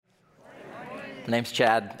My name's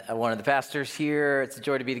Chad, one of the pastors here. It's a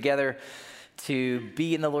joy to be together, to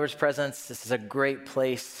be in the Lord's presence. This is a great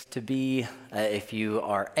place to be. If you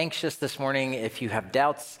are anxious this morning, if you have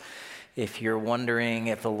doubts, if you're wondering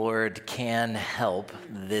if the Lord can help,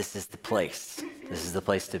 this is the place. This is the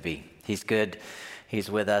place to be. He's good. He's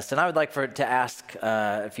with us. And I would like to ask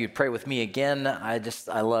if you'd pray with me again.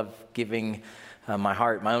 I love giving my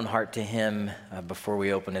own heart to Him before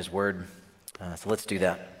we open His Word. So let's do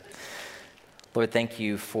that. Lord, thank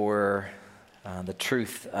you for the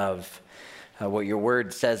truth of what your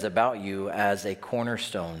word says about you as a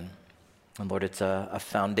cornerstone. And Lord, it's a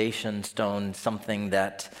foundation stone, something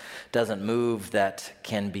that doesn't move, that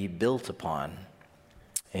can be built upon.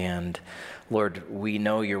 And Lord, we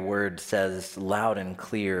know your word says loud and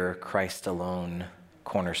clear, Christ alone,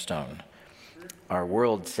 cornerstone. Our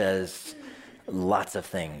world says lots of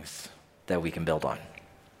things that we can build on.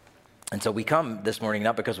 And so we come this morning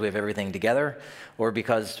not because we have everything together or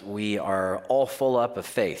because we are all full up of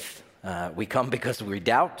faith. We come because we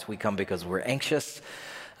doubt. We come because we're anxious.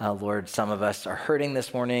 Lord, some of us are hurting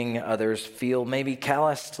this morning. Others feel maybe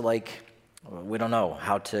calloused, like we don't know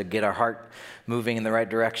how to get our heart moving in the right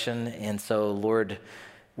direction. And so, Lord,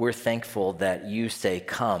 we're thankful that you say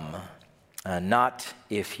come. Not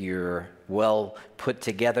if you're well put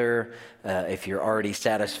together, if you're already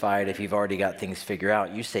satisfied, if you've already got things figured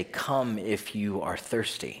out. You say, come if you are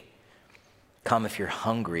thirsty. Come if you're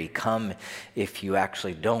hungry. Come if you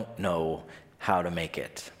actually don't know how to make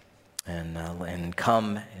it. And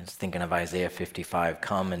come, I was thinking of Isaiah 55,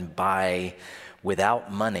 come and buy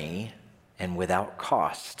without money and without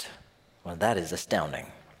cost. Well, that is astounding.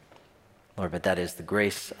 Lord, but that is the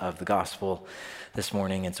grace of the gospel this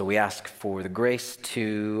morning. And so we ask for the grace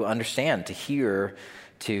to understand, to hear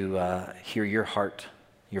your heart,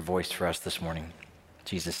 your voice for us this morning. In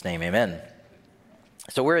Jesus' name, amen.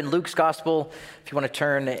 So we're in Luke's gospel. If you want to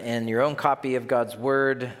turn in your own copy of God's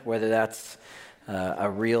word, whether that's a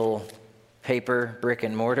real paper, brick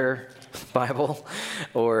and mortar Bible,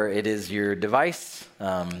 or it is your device,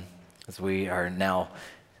 as we are now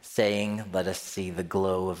saying, let us see the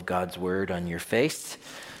glow of God's word on your face.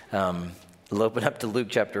 We'll open up to Luke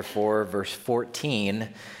chapter 4, verse 14.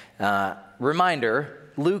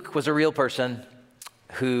 Reminder, Luke was a real person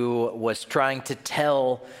who was trying to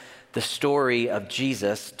tell the story of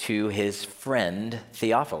Jesus to his friend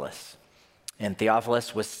Theophilus. And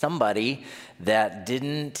Theophilus was somebody that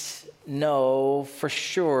didn't know for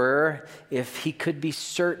sure if he could be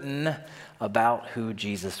certain about who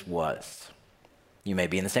Jesus was. You may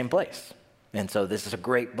be in the same place. And so this is a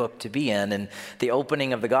great book to be in. And the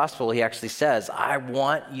opening of the gospel, he actually says, I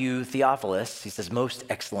want you, Theophilus. He says, most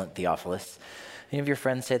excellent Theophilus. Any of your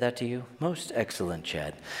friends say that to you? Most excellent,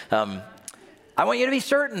 Chad. I want you to be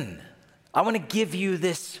certain. I want to give you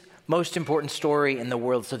this most important story in the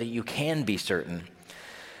world so that you can be certain.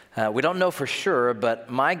 We don't know for sure, but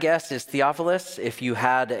my guess is Theophilus, if you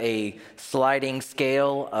had a sliding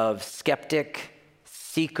scale of skeptic,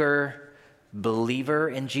 seeker, believer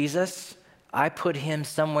in Jesus, I put him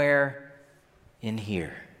somewhere in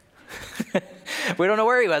here. We don't know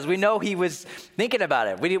where he was. We know he was thinking about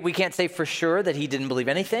it. We can't say for sure that he didn't believe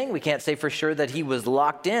anything. We can't say for sure that he was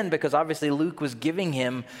locked in because obviously Luke was giving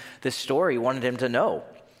him this story, wanted him to know.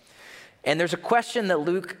 And there's a question that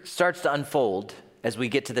Luke starts to unfold as we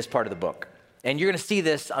get to this part of the book. And you're going to see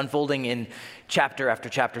this unfolding in chapter after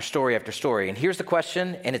chapter, story after story. And here's the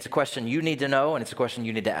question, and it's a question you need to know, and it's a question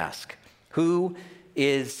you need to ask. Who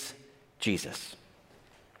is Jesus?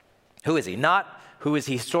 Who is he? Not who is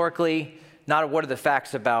he historically, not what are the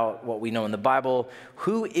facts about what we know in the Bible.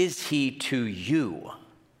 Who is he to you?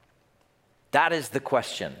 That is the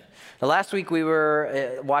question. Now, last week we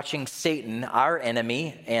were watching Satan, our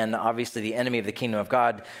enemy, and obviously the enemy of the kingdom of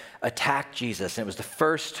God, attack Jesus. And it was the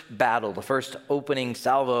first battle, the first opening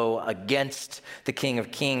salvo against the King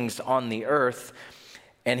of Kings on the earth.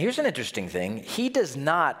 And here's an interesting thing. He does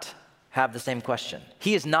not have the same question.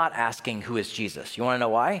 He is not asking, who is Jesus? You want to know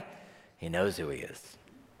why? He knows who he is.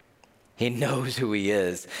 He knows who he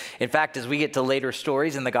is. In fact, as we get to later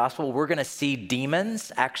stories in the gospel, we're going to see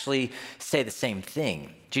demons actually say the same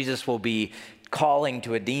thing. Jesus will be calling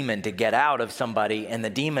to a demon to get out of somebody, and the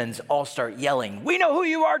demons all start yelling, we know who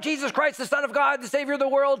you are, Jesus Christ, the Son of God, the Savior of the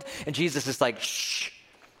world. And Jesus is like, shh,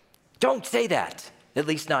 don't say that, at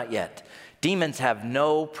least not yet. Demons have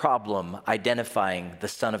no problem identifying the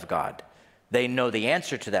Son of God. They know the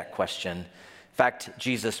answer to that question. In fact,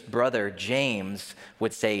 Jesus' brother James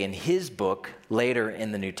would say in his book, later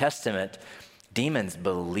in the New Testament, demons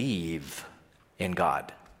believe in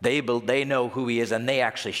God. They know who he is, and they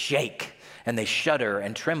actually shake, and they shudder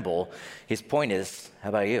and tremble. His point is, how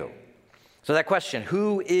about you? So that question,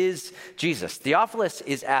 who is Jesus? Theophilus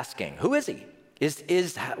is asking, who is he?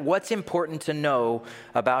 Is what's important to know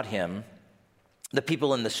about him? The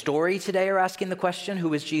people in the story today are asking the question,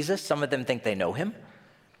 who is Jesus? Some of them think they know him.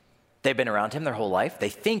 They've been around him their whole life. They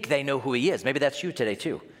think they know who he is. Maybe that's you today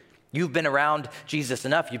too. You've been around Jesus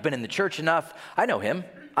enough. You've been in the church enough. I know him.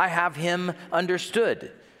 I have him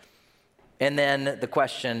understood. And then the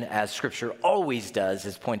question, as Scripture always does,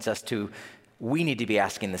 is points us to, we need to be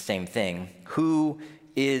asking the same thing. Who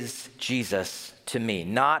is Jesus to me?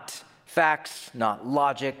 Not facts, not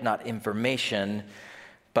logic, not information,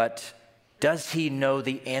 but does he know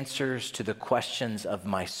the answers to the questions of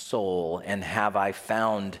my soul? And have I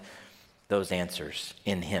found those answers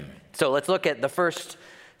in him? So let's look at the first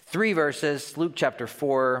 3 verses, Luke chapter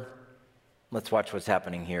 4. Let's watch what's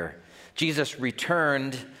happening here. Jesus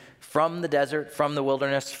returned from the desert, from the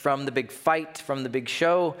wilderness, from the big fight, from the big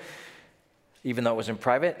show, even though it was in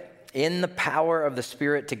private, in the power of the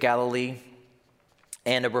Spirit to Galilee.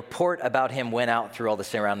 And a report about him went out through all the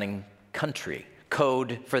surrounding country.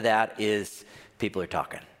 Code for that is people are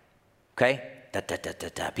talking. Okay?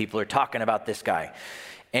 People are talking about this guy.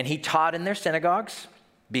 And he taught in their synagogues,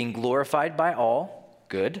 being glorified by all.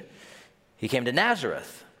 Good. He came to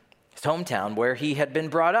Nazareth, his hometown, where he had been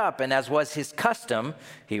brought up. And as was his custom,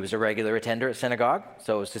 he was a regular attender at synagogue.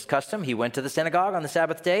 So it was his custom. He went to the synagogue on the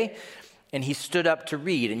Sabbath day, and he stood up to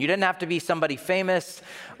read. And you didn't have to be somebody famous,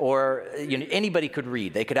 or anybody could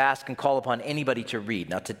read. They could ask and call upon anybody to read.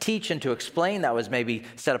 Now, to teach and to explain, that was maybe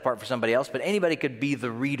set apart for somebody else, but anybody could be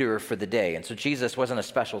the reader for the day. And so Jesus wasn't a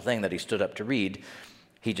special thing that he stood up to read.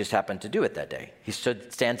 He just happened to do it that day. He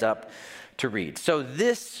stands up to read. So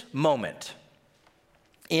this moment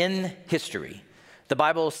in history, the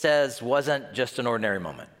Bible says, wasn't just an ordinary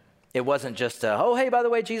moment. It wasn't just oh, hey, by the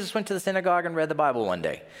way, Jesus went to the synagogue and read the Bible one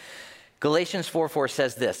day. Galatians 4:4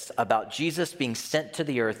 says this about Jesus being sent to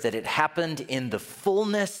the earth, that it happened in the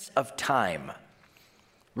fullness of time.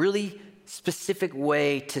 Really specific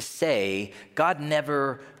way to say God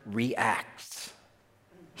never reacts.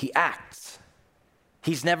 He acts.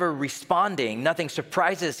 He's never responding. Nothing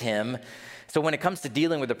surprises him. So when it comes to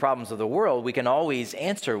dealing with the problems of the world, we can always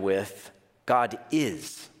answer with, God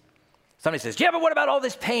is. Somebody says, yeah, but what about all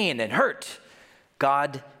this pain and hurt?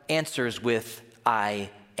 God answers with, I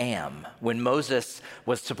am. When Moses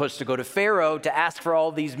was supposed to go to Pharaoh to ask for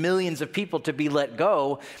all these millions of people to be let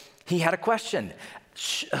go, he had a question.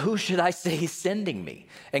 Who should I say is sending me?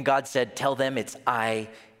 And God said, tell them it's I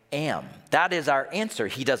am. That is our answer.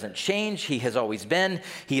 He doesn't change. He has always been.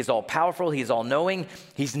 He is all powerful. He is all knowing.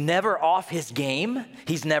 He's never off his game.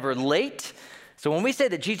 He's never late. So when we say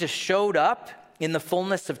that Jesus showed up in the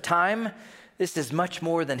fullness of time, this is much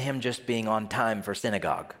more than him just being on time for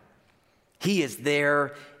synagogue. He is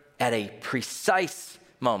there at a precise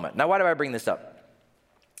moment. Now, why do I bring this up?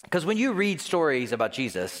 Because when you read stories about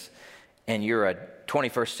Jesus and you're a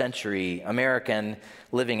 21st century American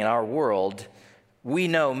living in our world, we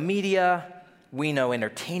know media, we know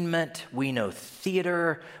entertainment, we know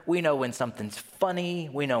theater, we know when something's funny,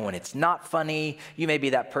 we know when it's not funny. You may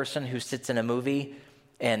be that person who sits in a movie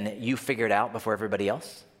and you figure it out before everybody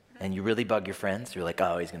else, and you really bug your friends. You're like,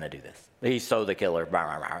 oh, he's going to do this. He's so the killer.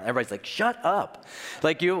 Everybody's like, shut up.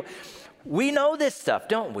 We know this stuff,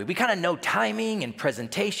 don't we? We kind of know timing and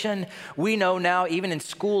presentation. We know now, even in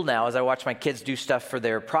school now, as I watch my kids do stuff for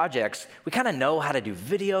their projects, we kind of know how to do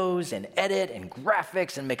videos and edit and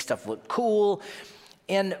graphics and make stuff look cool.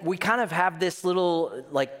 And we kind of have this little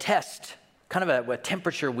test, kind of a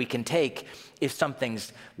temperature we can take if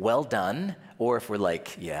something's well done, or if we're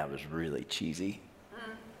like, yeah, it was really cheesy.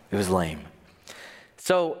 It was lame.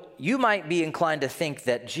 So you might be inclined to think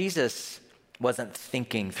that Jesus wasn't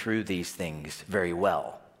thinking through these things very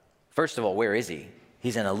well. First of all, where is he?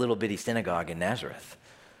 He's in a little bitty synagogue in Nazareth.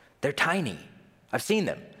 They're tiny. I've seen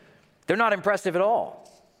them. They're not impressive at all.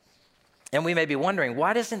 And we may be wondering,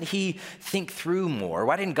 why doesn't he think through more?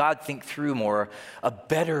 Why didn't God think through more a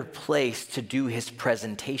better place to do his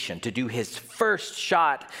presentation, to do his first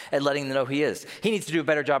shot at letting them know who he is? He needs to do a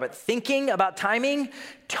better job at thinking about timing,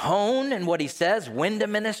 tone, and what he says, when to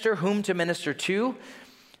minister, whom to minister to.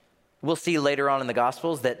 We'll see later on in the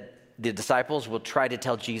Gospels that the disciples will try to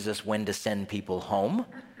tell Jesus when to send people home.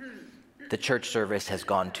 The church service has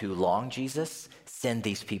gone too long, Jesus. Send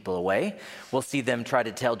these people away. We'll see them try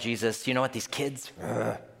to tell Jesus, you know what, these kids,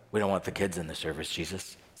 we don't want the kids in the service,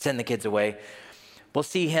 Jesus. Send the kids away. We'll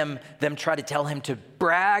see them try to tell him to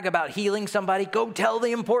brag about healing somebody. Go tell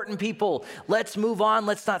the important people. Let's move on.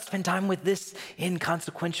 Let's not spend time with this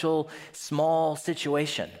inconsequential, small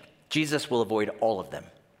situation. Jesus will avoid all of them.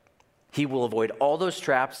 He will avoid all those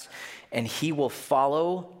traps, and he will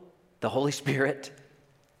follow the Holy Spirit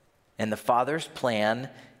and the Father's plan.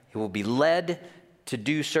 He will be led to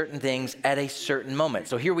do certain things at a certain moment.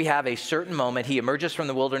 So here we have a certain moment. He emerges from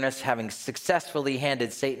the wilderness having successfully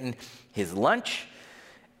handed Satan his lunch.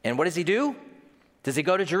 And what does he do? Does he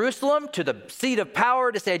go to Jerusalem, to the seat of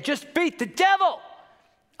power, to say, just beat the devil?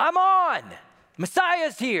 I'm on.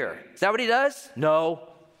 Messiah's here. Is that what he does? No.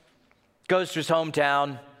 Goes to his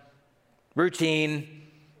hometown, routine,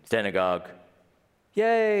 synagogue.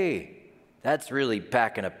 Yay. That's really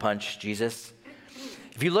packing a punch, Jesus.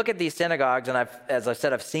 If you look at these synagogues, and as I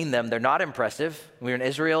said, I've seen them, they're not impressive. We're in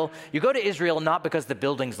Israel. You go to Israel not because the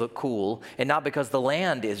buildings look cool and not because the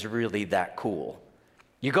land is really that cool.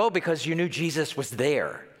 You go because you knew Jesus was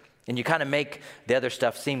there, and you kind of make the other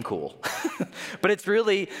stuff seem cool. But it's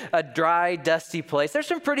really a dry, dusty place. There's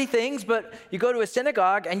some pretty things, but you go to a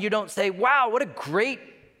synagogue and you don't say, wow, what a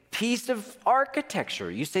great piece of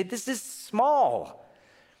architecture. You say, this is small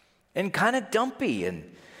and kind of dumpy.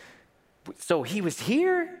 And so he was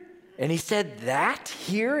here, and he said that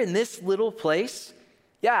here in this little place?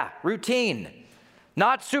 Yeah, routine.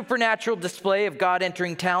 Not supernatural display of God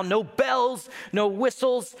entering town. No bells, no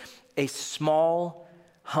whistles. A small,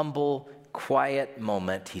 humble, quiet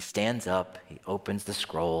moment. He stands up, he opens the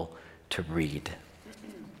scroll to read.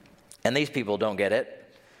 And these people don't get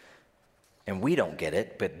it, and we don't get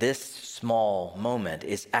it, but this small moment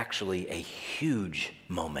is actually a huge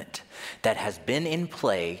moment that has been in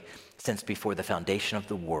play since before the foundation of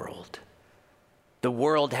the world. The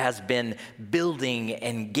world has been building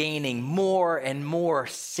and gaining more and more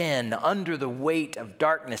sin under the weight of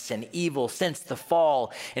darkness and evil since the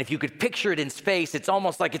fall. And if you could picture it in space, it's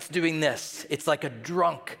almost like it's doing this. It's like a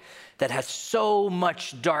drunk that has so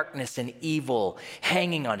much darkness and evil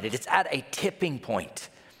hanging on it. It's at a tipping point.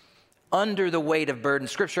 Under the weight of burden,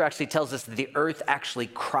 Scripture actually tells us that the earth actually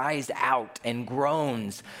cries out and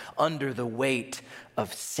groans under the weight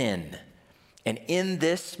of sin. And in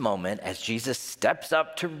this moment, as Jesus steps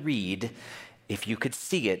up to read, if you could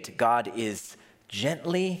see it, God is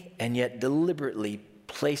gently and yet deliberately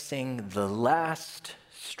placing the last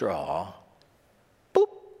straw, boop,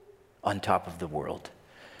 on top of the world.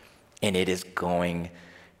 And it is going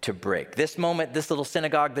to break. This moment, this little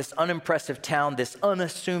synagogue, this unimpressive town, this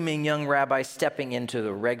unassuming young rabbi stepping into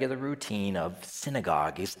the regular routine of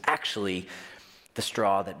synagogue is actually the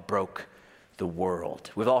straw that broke the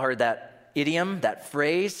world. We've all heard that idiom, that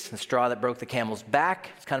phrase, the straw that broke the camel's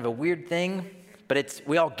back. It's kind of a weird thing, but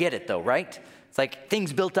we all get it though, right? It's like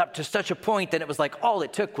things built up to such a point that it was like all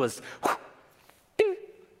it took was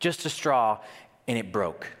just a straw and it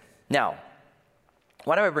broke. Now,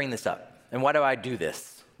 why do I bring this up? And why do I do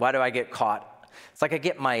this? Why do I get caught? It's like I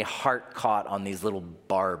get my heart caught on these little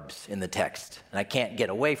barbs in the text and I can't get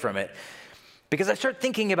away from it because I start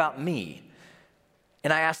thinking about me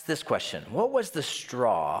and I ask this question: what was the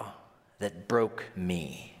straw that broke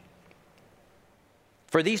me?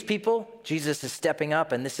 For these people, Jesus is stepping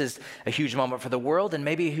up, and this is a huge moment for the world and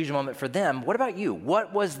maybe a huge moment for them. What about you?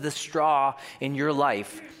 What was the straw in your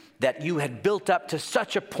life that you had built up to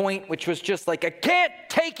such a point which was just like, I can't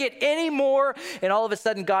take it anymore, and all of a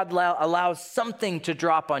sudden God allows something to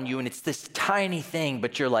drop on you, and it's this tiny thing,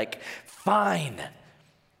 but you're like, fine,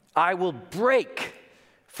 I will break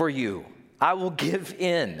for you. I will give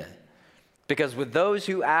in. Because with those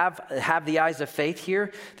who have the eyes of faith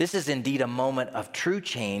here, this is indeed a moment of true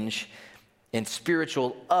change and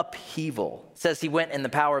spiritual upheaval. It says he went in the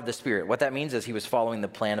power of the Spirit. What that means is he was following the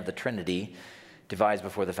plan of the Trinity devised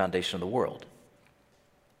before the foundation of the world.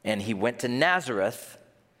 And he went to Nazareth,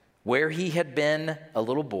 where he had been a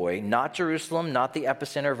little boy, not Jerusalem, not the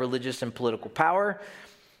epicenter of religious and political power,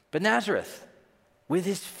 but Nazareth, with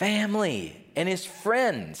his family and his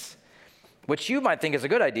friends. Which you might think is a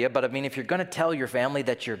good idea, but I mean, if you're going to tell your family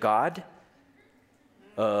that you're God,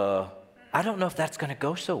 I don't know if that's going to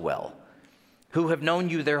go so well. Who have known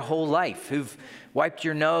you their whole life, who've wiped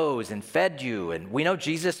your nose and fed you. And we know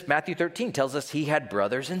Jesus, Matthew 13, tells us he had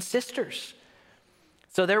brothers and sisters.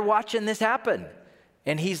 So they're watching this happen.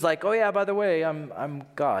 And he's like, oh yeah, by the way, I'm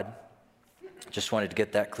God. Just wanted to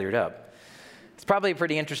get that cleared up. It's probably a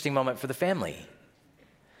pretty interesting moment for the family.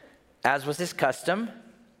 As was his custom,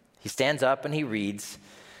 he stands up and he reads.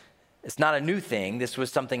 It's not a new thing. This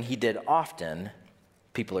was something he did often.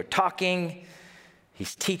 People are talking.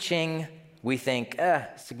 He's teaching. We think,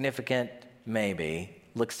 significant, maybe.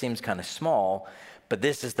 Seems kind of small. But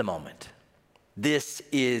this is the moment. This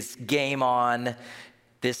is game on.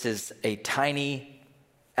 This is a tiny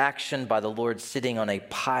action by the Lord sitting on a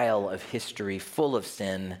pile of history full of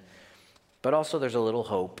sin. But also there's a little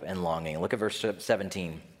hope and longing. Look at verse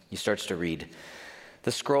 17. He starts to read.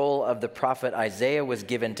 The scroll of the prophet Isaiah was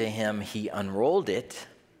given to him. He unrolled it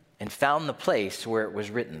and found the place where it was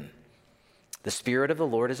written, "The Spirit of the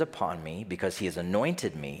Lord is upon me, because he has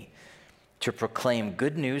anointed me to proclaim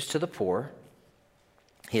good news to the poor.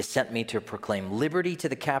 He has sent me to proclaim liberty to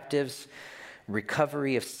the captives,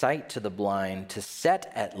 recovery of sight to the blind, to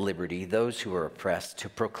set at liberty those who are oppressed, to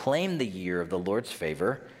proclaim the year of the Lord's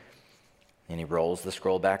favor." And he rolls the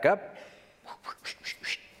scroll back up,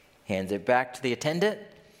 hands it back to the attendant.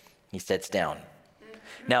 He sits down.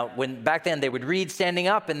 Now, back then they would read standing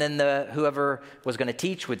up, and then whoever was going to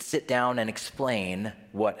teach would sit down and explain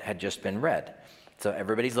what had just been read. So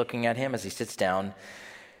everybody's looking at him as he sits down.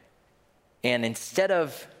 And instead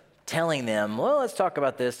of telling them, well, let's talk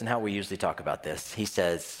about this and how we usually talk about this, he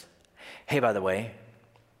says, hey, by the way,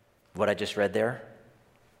 what I just read there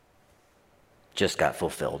just got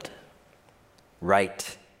fulfilled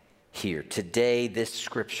right here. Today, this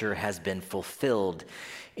scripture has been fulfilled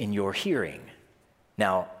in your hearing.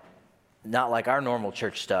 Now, not like our normal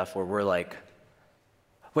church stuff where we're like,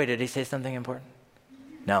 wait, did he say something important?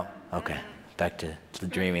 No? Okay. Back to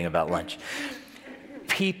dreaming about lunch.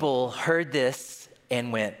 People heard this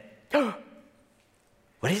and went, oh,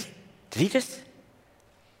 what is it? Did he just,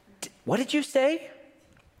 what did you say?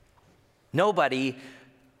 Nobody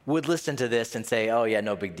would listen to this and say, oh yeah,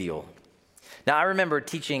 no big deal. Now, I remember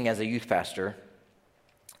teaching as a youth pastor.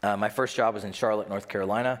 My first job was in Charlotte, North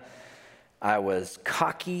Carolina. I was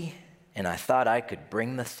cocky, and I thought I could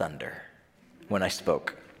bring the thunder when I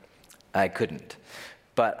spoke. I couldn't.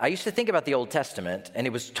 But I used to think about the Old Testament, and it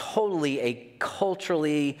was totally a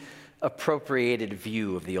culturally appropriated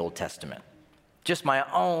view of the Old Testament. Just my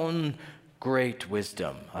own great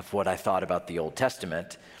wisdom of what I thought about the Old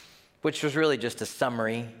Testament, which was really just a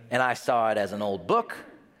summary, and I saw it as an old book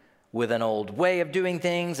with an old way of doing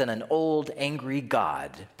things and an old angry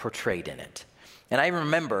God portrayed in it. And I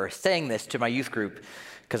remember saying this to my youth group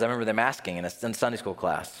because I remember them asking in Sunday school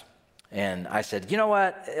class. And I said, you know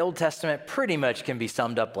what? The Old Testament pretty much can be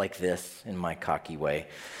summed up like this in my cocky way.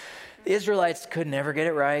 The Israelites could never get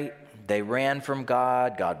it right. They ran from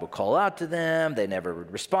God. God would call out to them. They never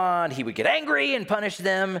would respond. He would get angry and punish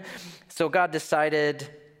them. So God decided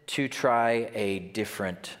to try a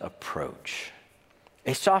different approach.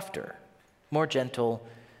 A softer, more gentle,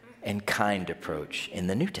 and kind approach in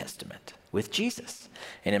the New Testament with Jesus.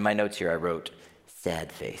 And in my notes here, I wrote,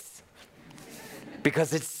 sad face.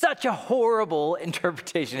 Because it's such a horrible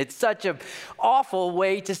interpretation. It's such an awful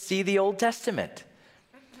way to see the Old Testament.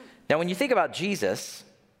 Now, when you think about Jesus,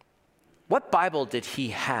 what Bible did he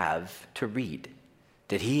have to read?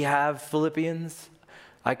 Did he have Philippians?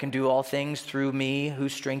 I can do all things through me who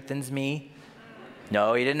strengthens me.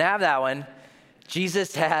 No, he didn't have that one.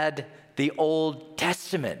 Jesus had the Old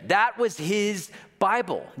Testament. That was his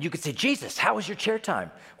Bible. You could say, Jesus, how was your chair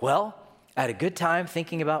time? Well, I had a good time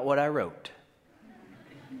thinking about what I wrote.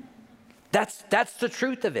 That's the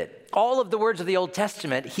truth of it. All of the words of the Old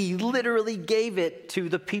Testament, he literally gave it to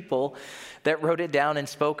the people that wrote it down and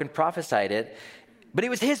spoke and prophesied it. But it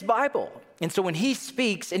was his Bible. And so when he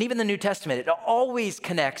speaks, and even the New Testament, it always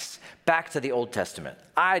connects back to the Old Testament.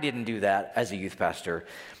 I didn't do that as a youth pastor.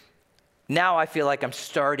 Now I feel like I'm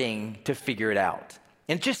starting to figure it out.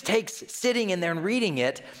 And it just takes sitting in there and reading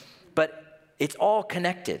it, but it's all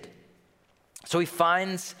connected. So he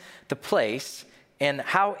finds the place, and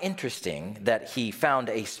how interesting that he found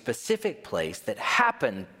a specific place that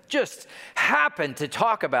just happened to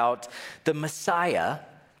talk about the Messiah,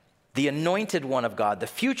 the anointed one of God, the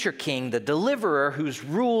future king, the deliverer whose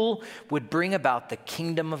rule would bring about the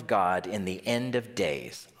kingdom of God in the end of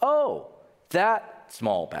days. Oh, that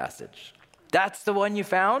small passage. That's the one you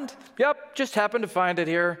found? Yep, just happened to find it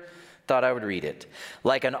here. Thought I would read it.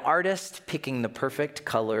 Like an artist picking the perfect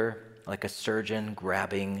color, like a surgeon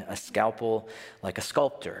grabbing a scalpel, like a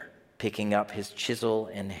sculptor picking up his chisel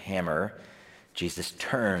and hammer, Jesus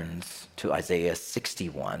turns to Isaiah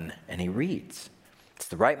 61 and he reads. It's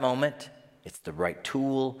the right moment, it's the right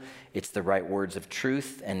tool, it's the right words of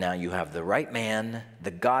truth, and now you have the right man,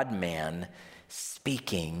 the God-man,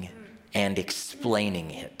 speaking and explaining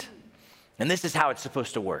it. And this is how it's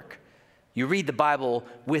supposed to work. You read the Bible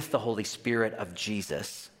with the Holy Spirit of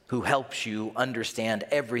Jesus, who helps you understand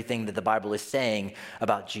everything that the Bible is saying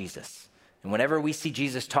about Jesus. And whenever we see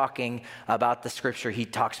Jesus talking about the scripture, he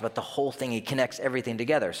talks about the whole thing. He connects everything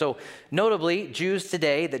together. So notably, Jews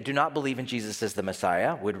today that do not believe in Jesus as the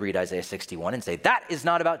Messiah would read Isaiah 61 and say, that is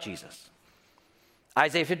not about Jesus.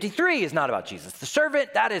 Isaiah 53 is not about Jesus. The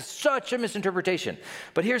servant, that is such a misinterpretation.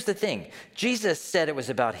 But here's the thing. Jesus said it was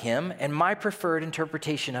about him, and my preferred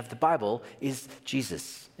interpretation of the Bible is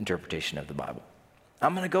Jesus' interpretation of the Bible.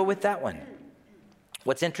 I'm going to go with that one.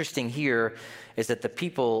 What's interesting here is that the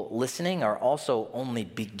people listening are also only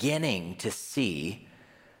beginning to see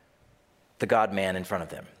the God-man in front of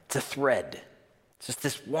them. It's a thread. It's just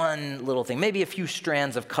this one little thing, maybe a few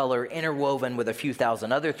strands of color interwoven with a few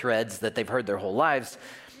thousand other threads that they've heard their whole lives.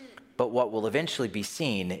 But what will eventually be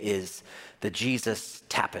seen is the Jesus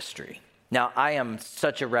tapestry. Now, I am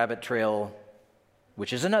such a rabbit trail,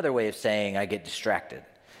 which is another way of saying I get distracted.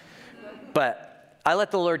 But I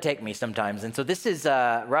let the Lord take me sometimes. And so this is,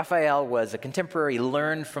 Raphael was a contemporary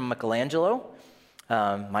learned from Michelangelo.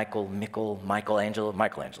 Michelangelo.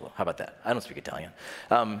 How about that? I don't speak Italian.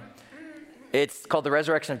 It's called The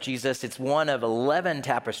Resurrection of Jesus. It's one of 11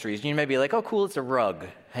 tapestries. You may be like, oh, cool, it's a rug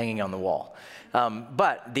hanging on the wall.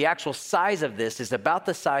 But the actual size of this is about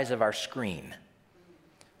the size of our screen.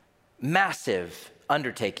 Massive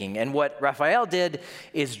undertaking. And what Raphael did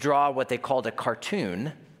is draw what they called a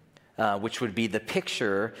cartoon, which would be the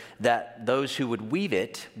picture that those who would weave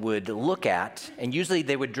it would look at. And usually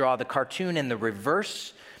they would draw the cartoon in the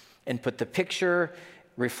reverse and put the picture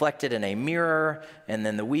reflected in a mirror, and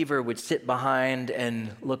then the weaver would sit behind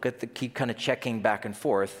and keep kind of checking back and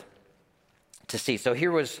forth to see. So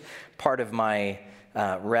here was part of my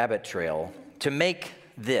rabbit trail. To make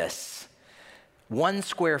this, 1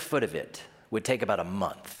 square foot of it would take about a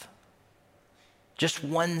month. Just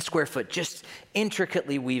 1 square foot, just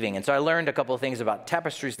intricately weaving. And so I learned a couple of things about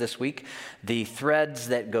tapestries this week. The threads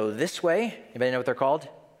that go this way, anybody know what they're called?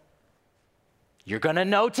 You're gonna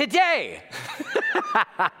know today.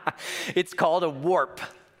 It's called a warp.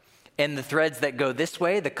 And the threads that go this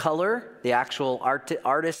way, the color, the actual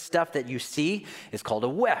artist stuff that you see is called a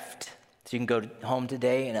weft. So you can go home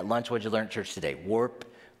today and at lunch, what'd you learn at church today? Warp,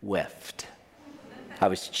 weft. I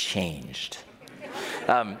was changed.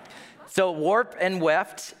 So warp and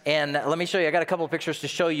weft, and let me show you, I got a couple of pictures to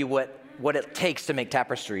show you what it takes to make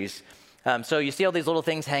tapestries. So you see all these little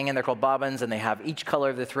things hanging, they're called bobbins, and they have each color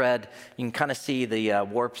of the thread. You can kind of see the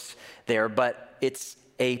warps there, but it's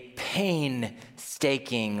a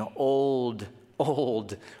painstaking, old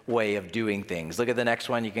way of doing things. Look at the next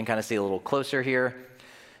one, you can kind of see a little closer here.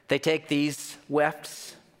 They take these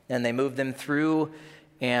wefts and they move them through,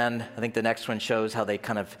 and I think the next one shows how they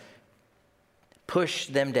kind of push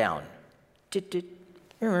them down.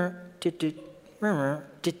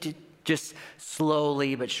 Just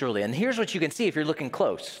slowly but surely. And here's what you can see if you're looking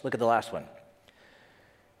close. Look at the last one.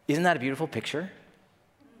 Isn't that a beautiful picture?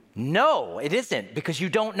 No, it isn't, because you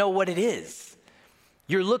don't know what it is.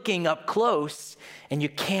 You're looking up close and you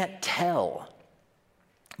can't tell.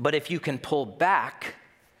 But if you can pull back,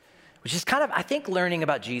 which is kind of, I think, learning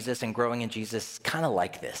about Jesus and growing in Jesus, kind of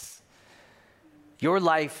like this. Your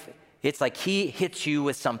life, it's like he hits you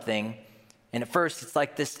with something, and at first it's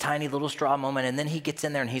like this tiny little straw moment, and then he gets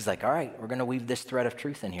in there and he's like, all right, we're going to weave this thread of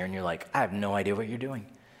truth in here. And you're like, I have no idea what you're doing.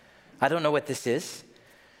 I don't know what this is.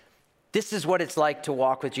 This is what it's like to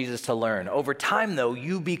walk with Jesus, to learn. Over time, though,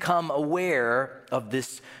 you become aware of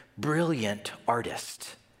this brilliant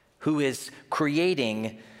artist who is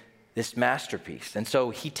creating this masterpiece. And so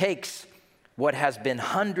he takes what has been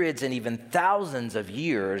hundreds and even thousands of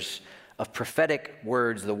years of prophetic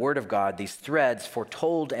words, the word of God, these threads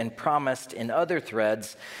foretold and promised in other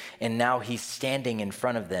threads, and now he's standing in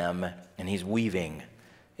front of them and he's weaving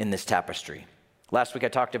in this tapestry. Last week I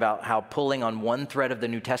talked about how pulling on one thread of the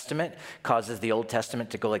New Testament causes the Old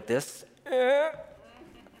Testament to go like this,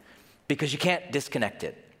 because you can't disconnect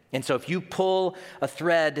it. And so if you pull a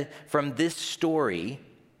thread from this story,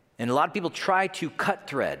 and a lot of people try to cut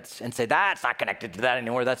threads and say, that's not connected to that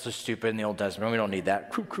anymore. That's so stupid in the Old Testament. We don't need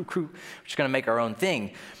that. We're just going to make our own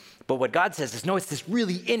thing. But what God says is, no, it's this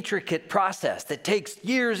really intricate process that takes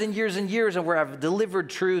years and years and years, and where I've delivered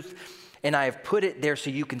truth and I have put it there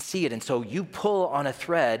so you can see it. And so you pull on a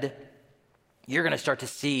thread, you're going to start to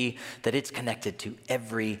see that it's connected to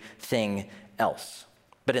everything else.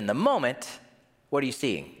 But in the moment, what are you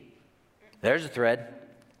seeing? There's a thread.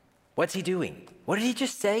 What's he doing? What did he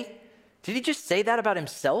just say? Did he just say that about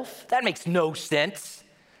himself? That makes no sense.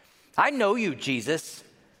 I know you, Jesus.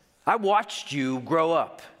 I watched you grow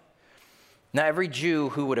up. Now, every Jew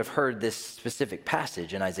who would have heard this specific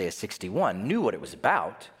passage in Isaiah 61 knew what it was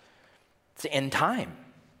about. It's the end time.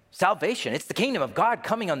 Salvation. It's the kingdom of God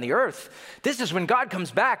coming on the earth. This is when God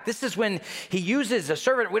comes back. This is when he uses a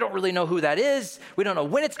servant. We don't really know who that is. We don't know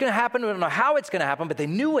when it's going to happen. We don't know how it's going to happen, but they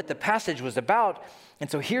knew what the passage was about. And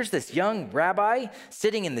so here's this young rabbi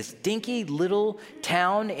sitting in this dinky little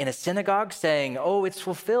town in a synagogue saying, oh, it's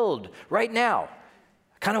fulfilled right now.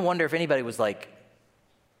 I kind of wonder if anybody was like,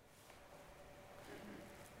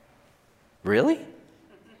 really?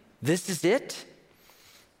 This is it?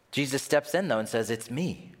 Jesus steps in, though, and says, it's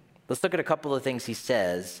me. Let's look at a couple of things he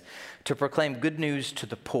says to proclaim good news to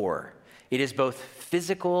the poor. It is both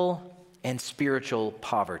physical and spiritual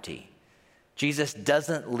poverty. Jesus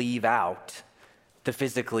doesn't leave out the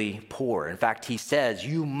physically poor. In fact, he says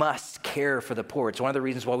you must care for the poor. It's one of the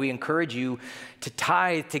reasons why we encourage you to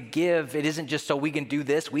tithe, to give. It isn't just so we can do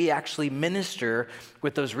this. We actually minister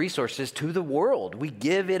with those resources to the world. We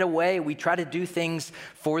give it away. We try to do things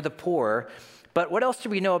for the poor. But what else do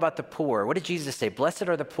we know about the poor? What did Jesus say? Blessed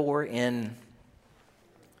are the poor in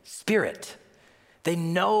spirit. They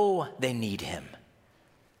know they need him.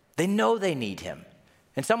 They know they need him.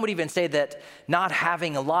 And some would even say that not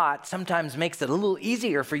having a lot sometimes makes it a little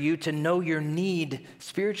easier for you to know your need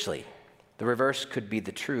spiritually. The reverse could be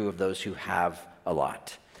the true of those who have a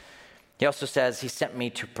lot. He also says he sent me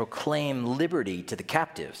to proclaim liberty to the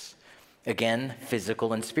captives. Again,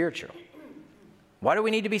 physical and spiritual. Why do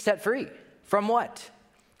we need to be set free? From what?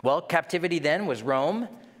 Well, captivity then was Rome.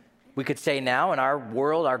 We could say now in our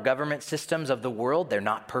world, our government systems of the world, they're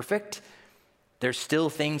not perfect. There's still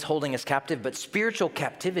things holding us captive, but spiritual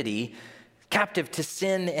captivity, captive to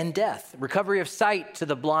sin and death. Recovery of sight to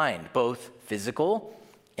the blind, both physical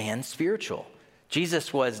and spiritual.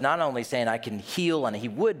 Jesus was not only saying, I can heal, and he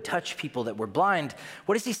would touch people that were blind.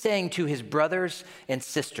 What is he saying to his brothers and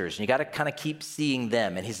sisters? And you got to kind of keep seeing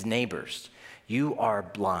them and his neighbors. You are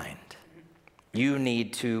blind. You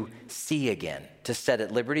need to see again, to set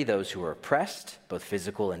at liberty those who are oppressed, both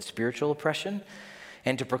physical and spiritual oppression,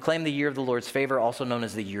 and to proclaim the year of the Lord's favor, also known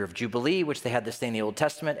as the year of Jubilee, which they had this thing in the Old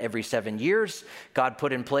Testament every 7 years. God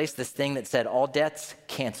put in place this thing that said all debts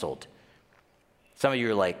canceled. Some of you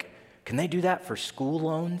are like, can they do that for school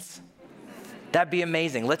loans? That'd be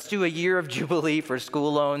amazing. Let's do a year of Jubilee for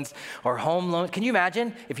school loans or home loans. Can you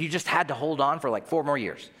imagine if you just had to hold on for like 4 more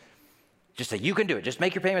years? Just say, you can do it. Just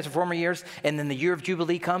make your payments for 4 more years. And then the year of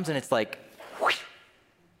Jubilee comes and it's like, whoosh,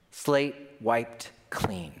 slate wiped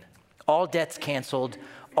clean. All debts canceled.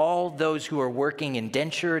 All those who are working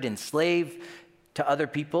indentured, enslaved to other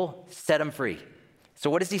people, set them free. So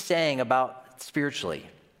what is he saying about spiritually?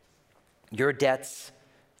 Your debts,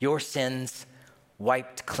 your sins,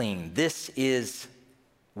 wiped clean. This is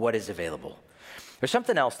what is available. There's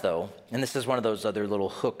something else though, and this is one of those other little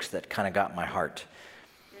hooks that kind of got my heart.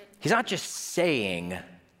 He's not just saying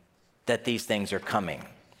that these things are coming.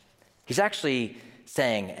 He's actually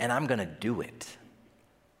saying, and I'm going to do it.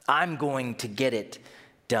 I'm going to get it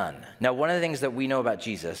done. Now, one of the things that we know about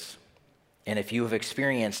Jesus, and if you have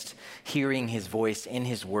experienced hearing his voice in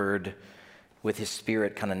his word with his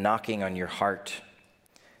spirit kind of knocking on your heart,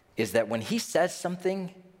 is that when he says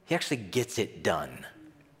something, he actually gets it done.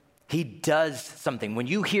 He does something. When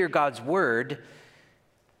you hear God's word,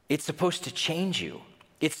 it's supposed to change you.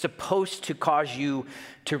 It's supposed to cause you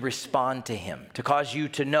to respond to him, to cause you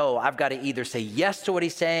to know I've got to either say yes to what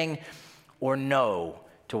he's saying or no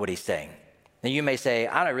to what he's saying. Now you may say,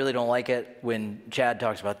 I really don't like it when Chad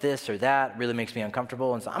talks about this or that, it really makes me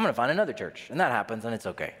uncomfortable, and so I'm going to find another church. And that happens, and it's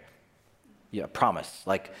okay. Yeah, promise.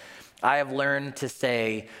 Like, I have learned to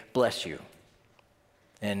say, bless you.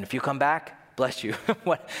 And if you come back, bless you.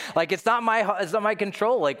 Like, it's not my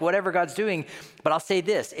control, like whatever God's doing. But I'll say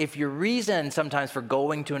this, if your reason sometimes for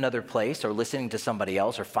going to another place or listening to somebody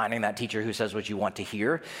else or finding that teacher who says what you want to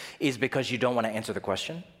hear is because you don't want to answer the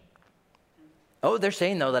question, oh, they're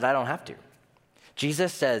saying, though, that I don't have to.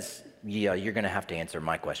 Jesus says, yeah, you're going to have to answer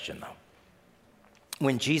my question, though.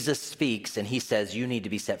 When Jesus speaks and he says, you need to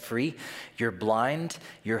be set free, you're blind,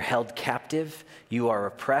 you're held captive, you are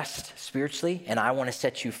oppressed spiritually, and I want to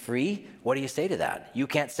set you free, what do you say to that? You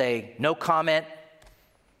can't say, no comment,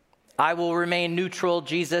 I will remain neutral,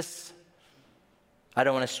 Jesus. I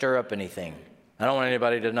don't want to stir up anything. I don't want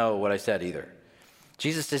anybody to know what I said either.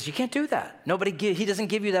 Jesus says, you can't do that. He doesn't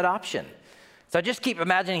give you that option. So I just keep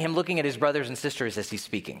imagining him looking at his brothers and sisters as he's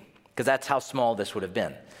speaking, because that's how small this would have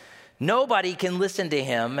been. Nobody can listen to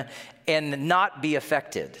him and not be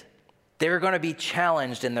affected. They're going to be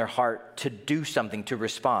challenged in their heart to do something, to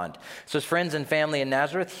respond. So his friends and family in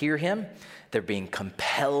Nazareth hear him. They're being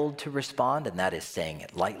compelled to respond, and that is saying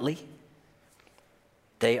it lightly.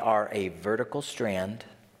 They are a vertical strand,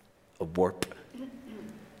 a warp.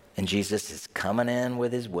 And Jesus is coming in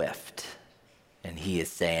with his weft. And he is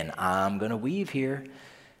saying, I'm going to weave here,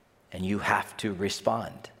 and you have to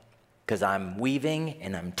respond. Because I'm weaving,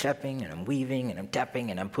 and I'm tapping, and I'm weaving, and I'm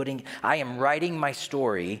tapping, and I am writing my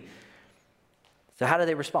story. So how do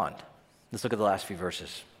they respond? Let's look at the last few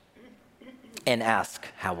verses. And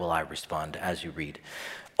how will I respond as you read?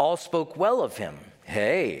 All spoke well of him.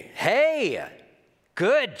 Hey,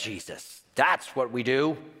 good, Jesus. That's what we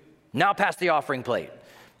do. Now pass the offering plate.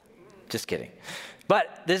 Just kidding.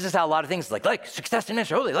 But this is how a lot of things like success in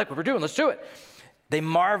ministry, they like what we're doing, let's do it. They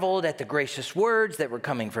marveled at the gracious words that were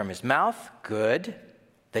coming from his mouth. Good.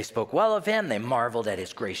 They spoke well of him. They marveled at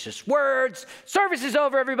his gracious words. Service is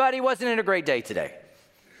over, everybody. Wasn't it a great day today?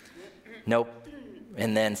 Nope.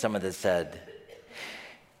 And then some of them said,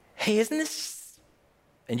 hey, isn't this,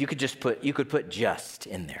 and you could put just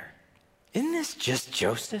in there. Isn't this just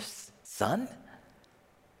Joseph's son?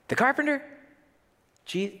 The carpenter?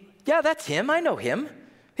 Gee, yeah, that's him. I know him.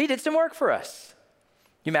 He did some work for us.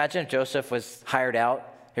 You imagine if Joseph was hired out.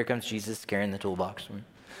 Here comes Jesus carrying the toolbox,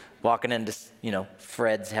 walking into,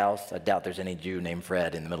 Fred's house. I doubt there's any Jew named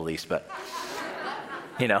Fred in the Middle East, but,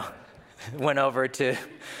 went over to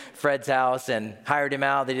Fred's house and hired him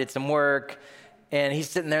out. They did some work, and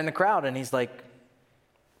he's sitting there in the crowd, and he's like,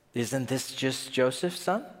 isn't this just Joseph's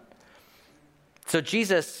son? So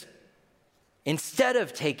Jesus, instead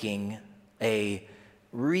of taking a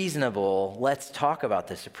reasonable, let's talk about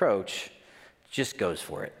this approach, just goes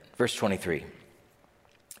for it. Verse 23.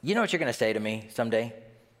 You know what you're going to say to me someday?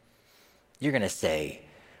 You're going to say,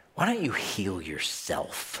 why don't you heal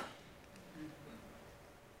yourself?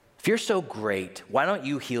 If you're so great, why don't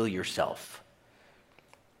you heal yourself?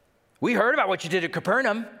 We heard about what you did at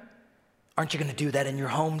Capernaum. Aren't you going to do that in your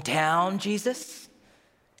hometown, Jesus?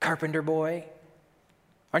 Carpenter boy.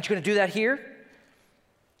 Aren't you going to do that here?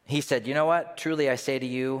 He said, you know what? Truly I say to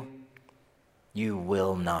you, you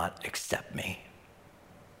will not accept me.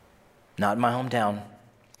 Not in my hometown.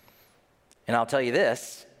 And I'll tell you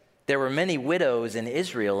this, there were many widows in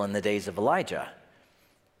Israel in the days of Elijah.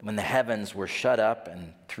 When the heavens were shut up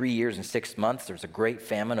and 3 years and 6 months, there was a great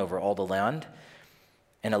famine over all the land.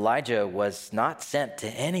 And Elijah was not sent to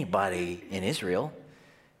anybody in Israel.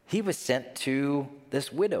 He was sent to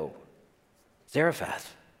this widow,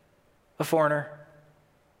 Zarephath, a foreigner.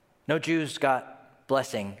 No Jews got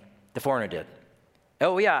blessing. The foreigner did.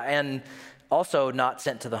 Oh, yeah, and also not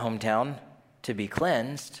sent to the hometown to be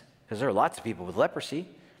cleansed, because there are lots of people with leprosy,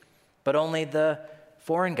 but only the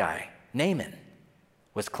foreign guy, Naaman,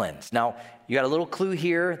 was cleansed. Now, you got a little clue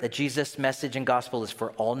here that Jesus' message and gospel is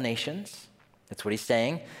for all nations. That's what he's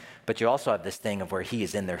saying. But you also have this thing of where he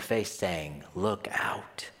is in their face saying, look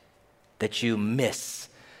out, that you miss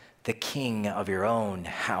the king of your own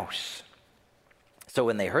house. So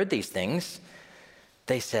when they heard these things,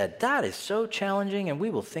 they said, that is so challenging, and we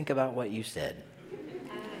will think about what you said.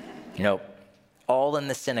 All in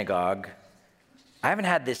the synagogue. I haven't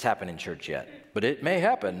had this happen in church yet, but it may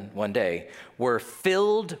happen one day. Were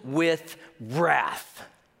filled with wrath.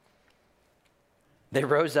 They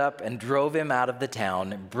rose up and drove him out of the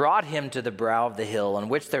town, brought him to the brow of the hill on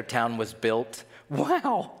which their town was built.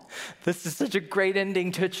 Wow, this is such a great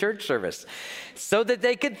ending to a church service. So that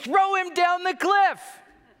they could throw him down the cliff.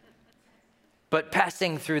 But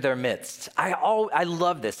passing through their midst. I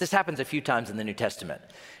love this. This happens a few times in the New Testament.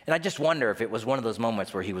 And I just wonder if it was one of those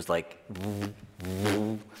moments where he was like,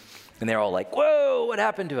 and they're all like, whoa, what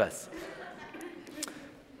happened to us?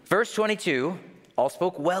 Verse 22, all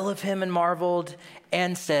spoke well of him and marveled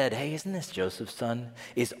and said, hey, isn't this Joseph's son?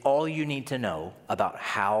 Is all you need to know about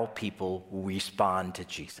how people respond to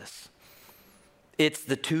Jesus. It's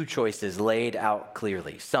the two choices laid out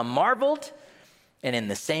clearly. Some marveled and in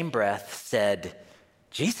the same breath said,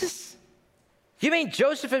 Jesus? You mean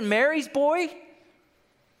Joseph and Mary's boy?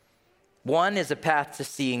 One is a path to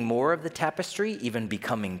seeing more of the tapestry, even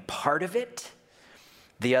becoming part of it.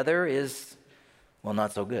 The other is, well,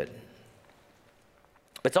 not so good.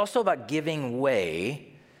 It's also about giving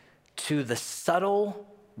way to the subtle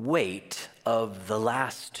weight of the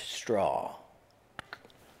last straw,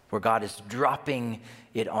 where God is dropping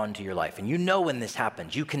it onto your life. And you know when this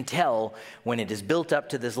happens. You can tell when it is built up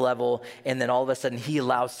to this level, and then all of a sudden he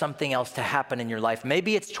allows something else to happen in your life.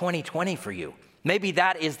 Maybe it's 2020 for you. Maybe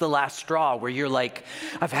that is the last straw where you're like,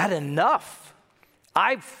 I've had enough.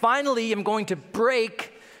 I finally am going to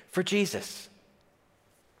break for Jesus.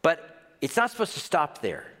 But it's not supposed to stop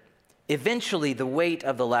there. Eventually, the weight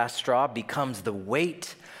of the last straw becomes the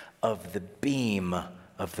weight of the beam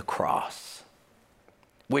of the cross,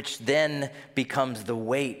 which then becomes the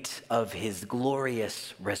weight of his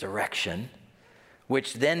glorious resurrection,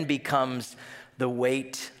 which then becomes the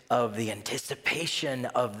weight of the anticipation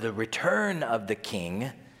of the return of the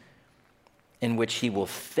king, in which he will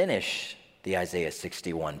finish the Isaiah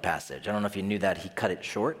 61 passage. I don't know if you knew that. He cut it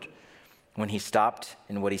short when he stopped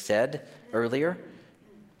in what he said earlier.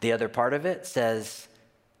 The other part of it says,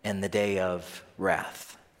 and the day of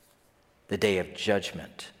wrath, the day of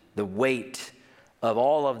judgment, the weight of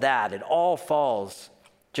all of that, it all falls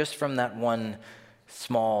just from that one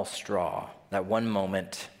small straw, that one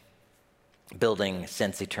moment building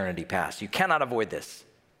since eternity past. You cannot avoid this.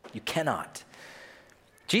 You cannot.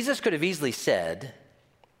 Jesus could have easily said,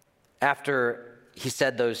 after he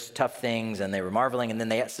said those tough things and they were marveling, and then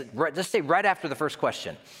they just say right after the first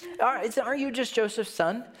question, "Are you just Joseph's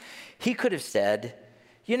son?" He could have said,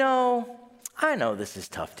 I know this is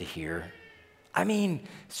tough to hear. I mean,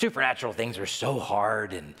 supernatural things are so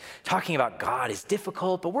hard, and talking about God is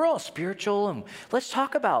difficult, but we're all spiritual, and let's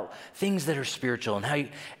talk about things that are spiritual and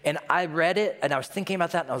and I read it and I was thinking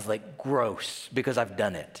about that and I was like, gross, because I've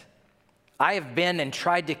done it. I have been and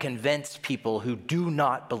tried to convince people who do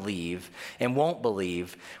not believe and won't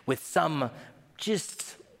believe with some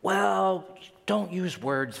don't use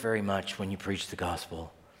words very much when you preach the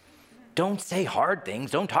gospel. Don't say hard things.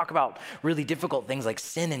 Don't talk about really difficult things like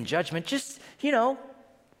sin and judgment. Just,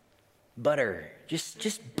 butter.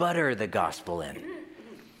 Just butter the gospel in.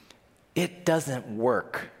 It doesn't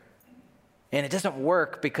work. And it doesn't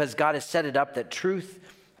work because God has set it up that truth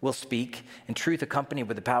will speak, and truth accompanied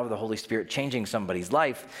with the power of the Holy Spirit changing somebody's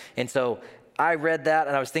life. And so I read that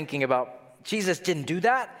and I was thinking about, Jesus didn't do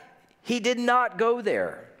that. He did not go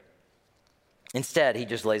there. Instead, he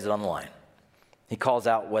just lays it on the line. He calls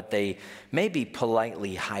out what they may be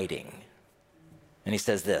politely hiding. And he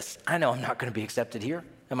says this, I know I'm not going to be accepted here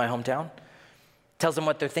in my hometown. Tells them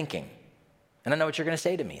what they're thinking. And I know what you're going to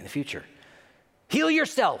say to me in the future. Heal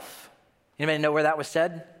yourself. Anybody know where that was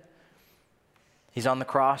said? He's on the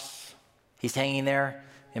cross. He's hanging there.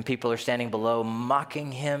 And people are standing below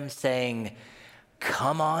mocking him, saying,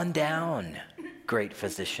 come on down, great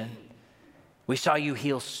physician. We saw you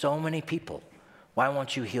heal so many people. Why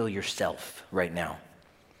won't you heal yourself right now?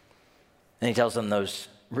 And he tells them those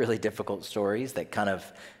really difficult stories that kind of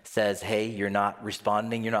says, hey, you're not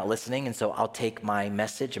responding, you're not listening, and so I'll take my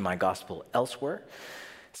message and my gospel elsewhere.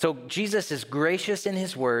 So Jesus is gracious in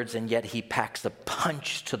his words, and yet he packs a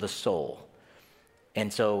punch to the soul.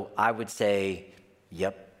 And so I would say,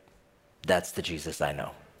 yep, that's the Jesus I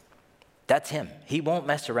know. That's him. He won't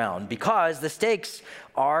mess around because the stakes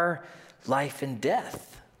are life and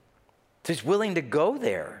death. So he's willing to go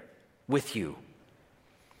there with you.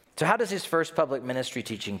 So how does his first public ministry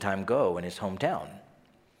teaching time go in his hometown?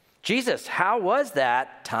 Jesus, how was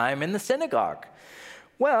that time in the synagogue?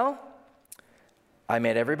 Well, I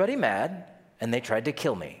made everybody mad and they tried to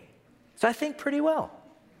kill me. So I think pretty well.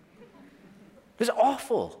 It was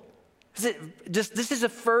awful. This is a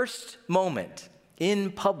first moment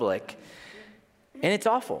in public, and it's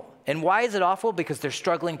awful. And why is it awful? Because they're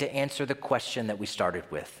struggling to answer the question that we started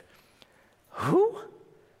with. Who?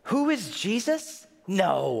 Who is Jesus?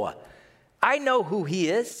 No. I know who he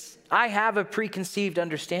is. I have a preconceived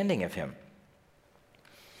understanding of him.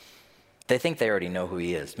 They think they already know who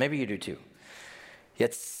he is. Maybe you do too.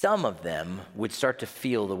 Yet some of them would start to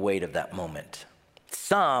feel the weight of that moment.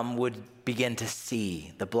 Some would begin to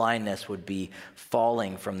see. The blindness would be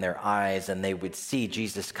falling from their eyes, and they would see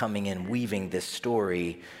Jesus coming in, weaving this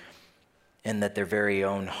story, and that their very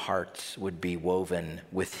own hearts would be woven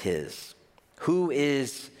with his. Who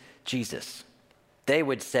is Jesus? They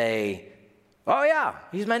would say, oh yeah,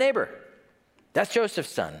 he's my neighbor. That's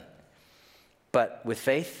Joseph's son. But with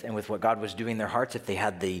faith and with what God was doing in their hearts, if they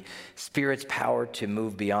had the Spirit's power to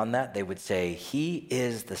move beyond that, they would say, he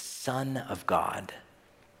is the Son of God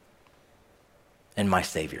and my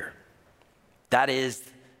Savior. That is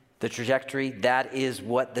the trajectory. That is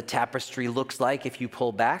what the tapestry looks like if you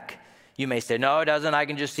pull back. You may say, no, it doesn't. I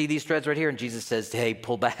can just see these threads right here. And Jesus says, hey,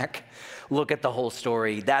 pull back. Look at the whole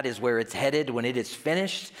story. That is where it's headed. When it is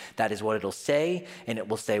finished, that is what it'll say. And it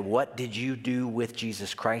will say, what did you do with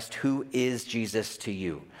Jesus Christ? Who is Jesus to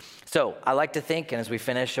you? So I like to think, and as we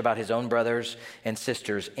finish, about his own brothers and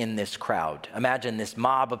sisters in this crowd. Imagine this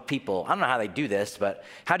mob of people. I don't know how they do this, but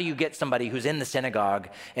how do you get somebody who's in the synagogue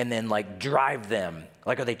and then drive them?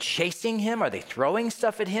 Are they chasing him? Are they throwing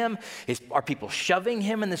stuff at him? Are people shoving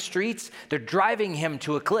him in the streets? They're driving him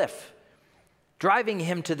to a cliff, driving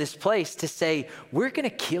him to this place to say, we're going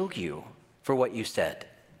to kill you for what you said.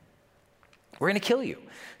 We're going to kill you.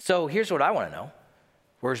 So here's what I want to know.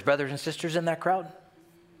 Were his brothers and sisters in that crowd?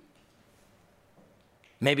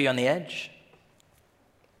 Maybe on the edge.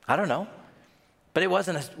 I don't know. But it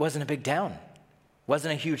wasn't a big town. It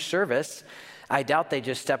wasn't a huge service. I doubt they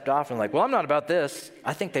just stepped off and well, I'm not about this.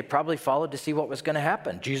 I think they probably followed to see what was going to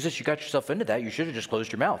happen. Jesus, you got yourself into that. You should have just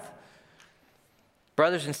closed your mouth.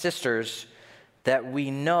 Brothers and sisters that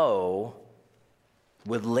we know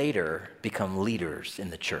would later become leaders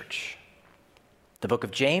in the church. The book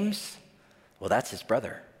of James, well, that's his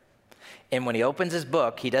brother. And when he opens his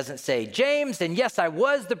book, he doesn't say, James, and yes, I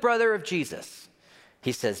was the brother of Jesus.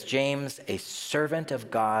 He says, James, a servant of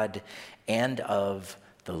God and of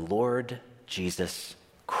the Lord Jesus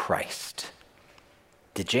Christ?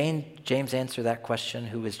 Did James answer that question,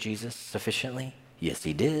 who is Jesus, sufficiently? Yes,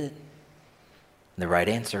 he did. The right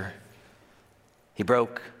answer. He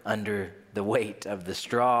broke under the weight of the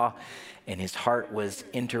straw, and his heart was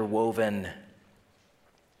interwoven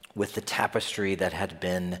with the tapestry that had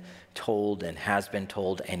been told and has been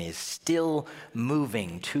told and is still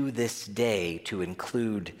moving to this day to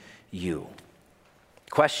include you.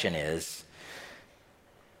 The question is,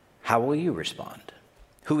 how will you respond?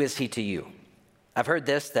 Who is he to you? I've heard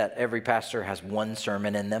this, that every pastor has one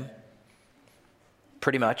sermon in them.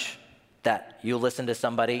 Pretty much, that you'll listen to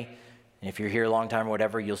somebody, and if you're here a long time or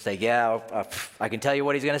whatever, you'll say, yeah, I can tell you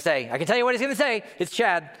what he's going to say. I can tell you what he's going to say. It's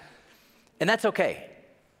Chad. And that's okay.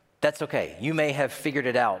 That's okay. You may have figured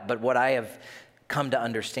it out, but what I have come to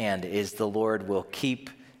understand is the Lord will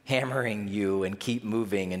keep hammering you and keep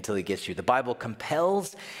moving until he gets you. The Bible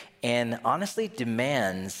compels and honestly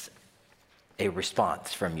demands a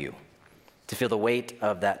response from you. To feel the weight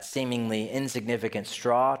of that seemingly insignificant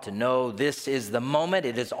straw, to know this is the moment,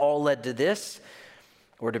 it has all led to this,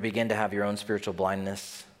 or to begin to have your own spiritual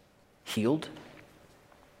blindness healed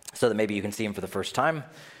so that maybe you can see him for the first time,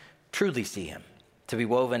 truly see him, to be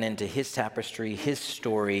woven into his tapestry, his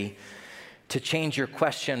story, to change your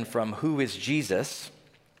question from who is Jesus,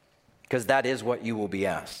 because that is what you will be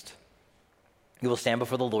asked. You will stand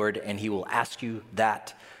before the Lord and he will ask you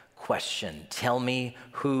that question. Tell me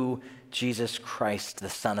who Jesus Christ, the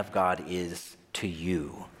Son of God, is to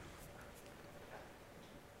you.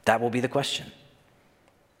 That will be the question.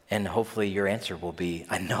 And hopefully your answer will be,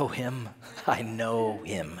 I know him. I know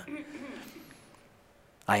him.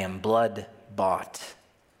 I am blood bought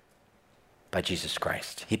by Jesus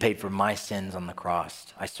Christ. He paid for my sins on the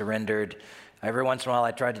cross. I surrendered. Every once in a while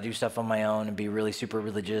I tried to do stuff on my own and be really super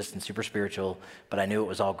religious and super spiritual, but I knew it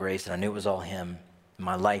was all grace and I knew it was all him.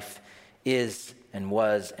 My life is and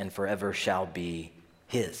was and forever shall be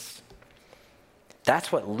his.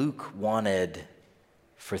 That's what Luke wanted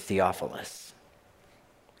for Theophilus.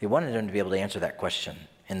 He wanted him to be able to answer that question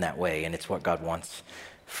in that way, and it's what God wants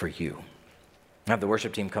for you. I have the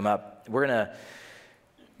worship team come up. We're going to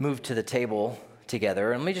move to the table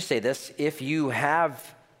together. And let me just say this. If you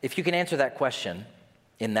can answer that question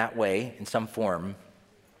in that way, in some form,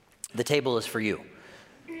 the table is for you.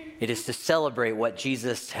 It is to celebrate what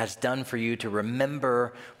Jesus has done for you, to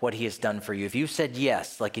remember what he has done for you. If you said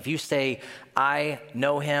yes, like if you say, I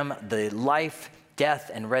know him, the life, death,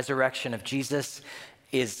 and resurrection of Jesus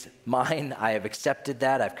is mine, I have accepted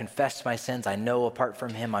that, I've confessed my sins, I know apart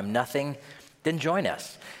from him I'm nothing, then join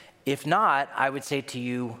us. If not, I would say to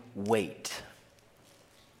you, wait.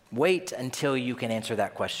 Wait until you can answer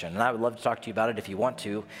that question. And I would love to talk to you about it if you want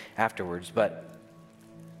to afterwards, but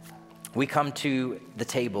we come to the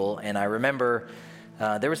table, and I remember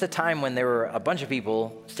there was a time when there were a bunch of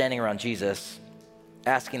people standing around Jesus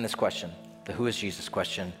asking this question, the who is Jesus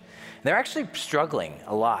question. And they're actually struggling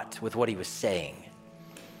a lot with what he was saying.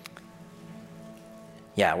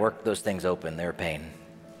 Yeah, work those things open, they're a pain.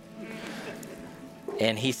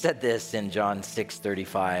 And he said this in John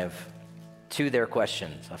 6:35 to their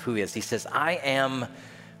questions of who he is. He says, I am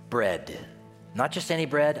bread. Not just any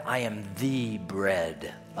bread, I am the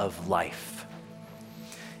bread of life.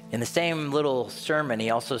 In the same little sermon, he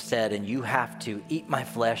also said, and you have to eat my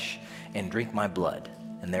flesh and drink my blood.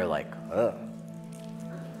 And they're like, ugh.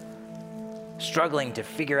 Struggling to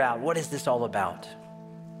figure out, what is this all about?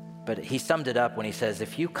 But he summed it up when he says,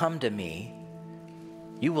 if you come to me,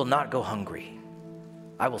 you will not go hungry.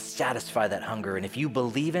 I will satisfy that hunger. And if you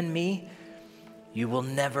believe in me, you will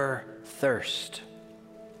never thirst.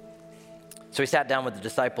 So he sat down with the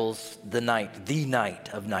disciples the night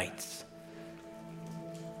of nights.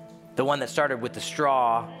 The one that started with the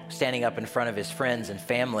straw, standing up in front of his friends and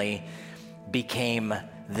family, became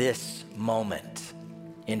this moment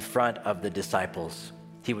in front of the disciples.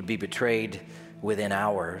 He would be betrayed within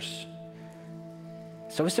hours.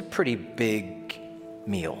 So it's a pretty big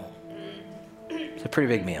meal. It's a pretty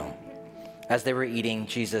big meal. As they were eating,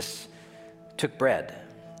 Jesus took bread.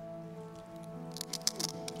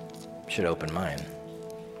 Should open mine.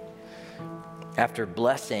 After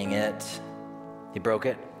blessing it, he broke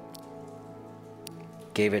it,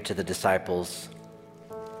 gave it to the disciples,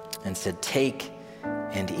 and said, take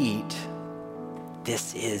and eat.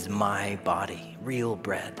 This is my body, real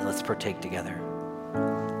bread. Let's partake together.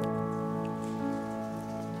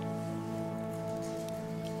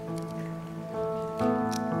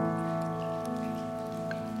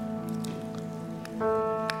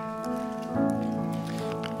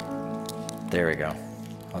 There we go.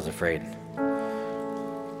 I was afraid.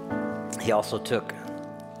 He also took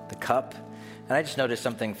the cup And I just noticed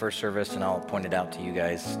something first service, and I'll point it out to you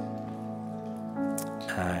guys.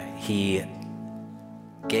 He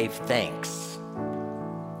gave thanks.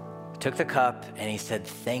 He took the cup and he said,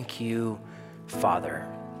 "Thank you, Father."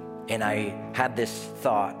 And I had this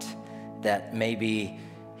thought that maybe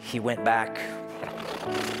he went back.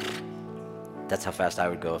 That's how fast I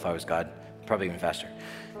would go if I was God, probably even faster.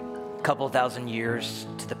 A couple thousand years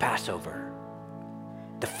to the Passover,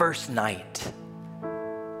 the first night,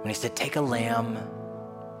 when he said, "Take a lamb,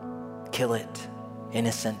 kill it,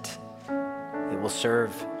 innocent. It will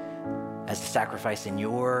serve as a sacrifice in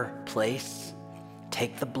your place.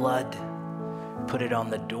 Take the blood, put it on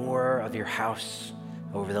the door of your house,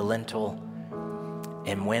 over the lintel,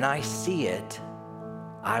 and when I see it,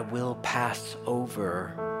 I will pass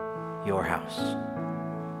over your house.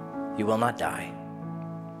 You will not die."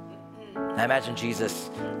 I imagine Jesus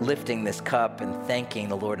lifting this cup and thanking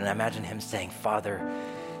the Lord, and I imagine him saying, "Father,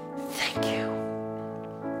 thank you.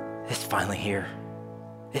 It's finally here.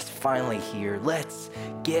 It's finally here. Let's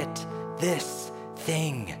get this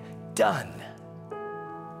thing done.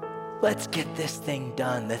 Let's get this thing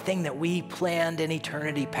done. The thing that we planned in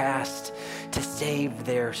eternity past to save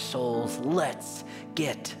their souls. Let's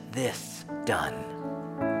get this done."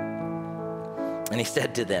 And he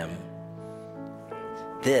said to them,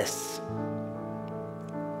 "This,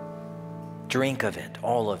 drink of it,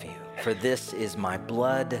 all of you, for this is my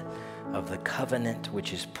blood of the covenant,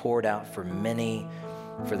 which is poured out for many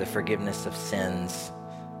for the forgiveness of sins."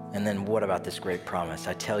 And then what about this great promise?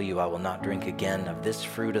 "I tell you, I will not drink again of this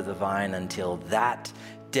fruit of the vine until that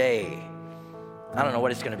day." I don't know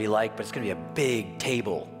what it's going to be like, but it's going to be a big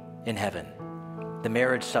table in heaven. The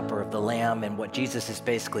marriage supper of the Lamb. And what Jesus is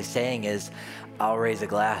basically saying is, I'll raise a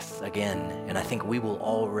glass again. And I think we will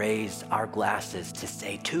all raise our glasses to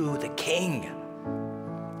say, "To the King,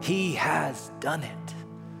 he has done it."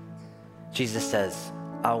 Jesus says,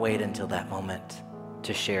 I'll wait until that moment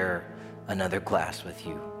to share another glass with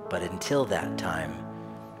you. But until that time,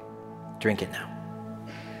 drink it now.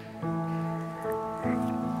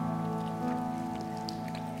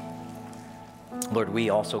 Lord, we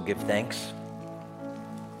also give thanks.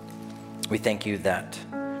 We thank you that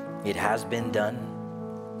it has been done.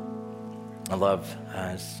 I love,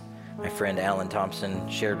 as my friend Alan Thompson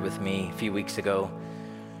shared with me a few weeks ago,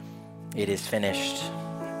 it is finished.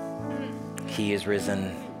 He is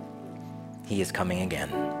risen. He is coming again.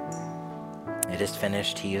 It is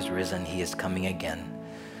finished. He is risen. He is coming again.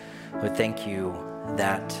 Lord, thank you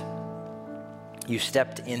that you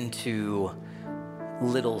stepped into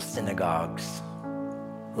little synagogues,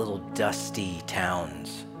 little dusty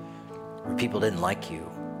towns where people didn't like you,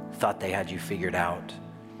 thought they had you figured out.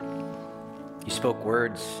 You spoke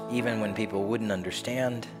words even when people wouldn't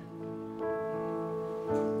understand.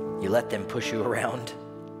 You let them push you around.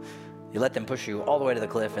 You let them push you all the way to the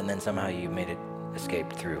cliff, and then somehow you made it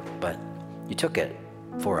escape through. But you took it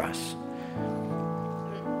for us.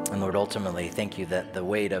 And Lord, ultimately, thank you that the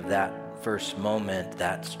weight of that first moment,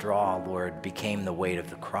 that straw, Lord, became the weight of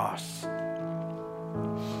the cross,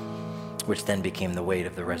 which then became the weight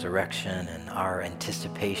of the resurrection and our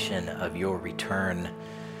anticipation of your return.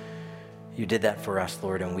 You did that for us,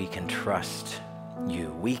 Lord, and we can trust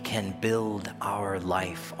you. We can build our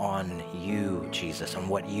life on you, Jesus, on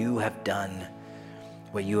what you have done,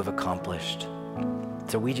 what you have accomplished.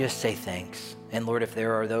 So we just say thanks. And Lord, if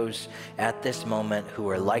there are those at this moment who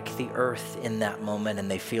are like the earth in that moment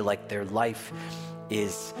and they feel like their life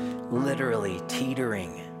is literally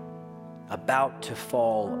teetering, about to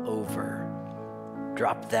fall over,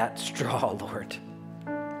 drop that straw, Lord.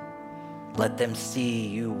 Let them see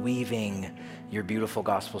you weaving your beautiful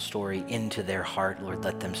gospel story into their heart. Lord,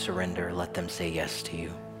 let them surrender. Let them say yes to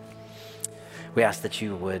you. We ask that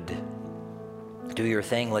you would do your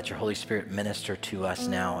thing. Let your Holy Spirit minister to us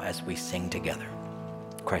now as we sing together.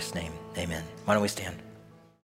 In Christ's name, amen. Why don't we stand?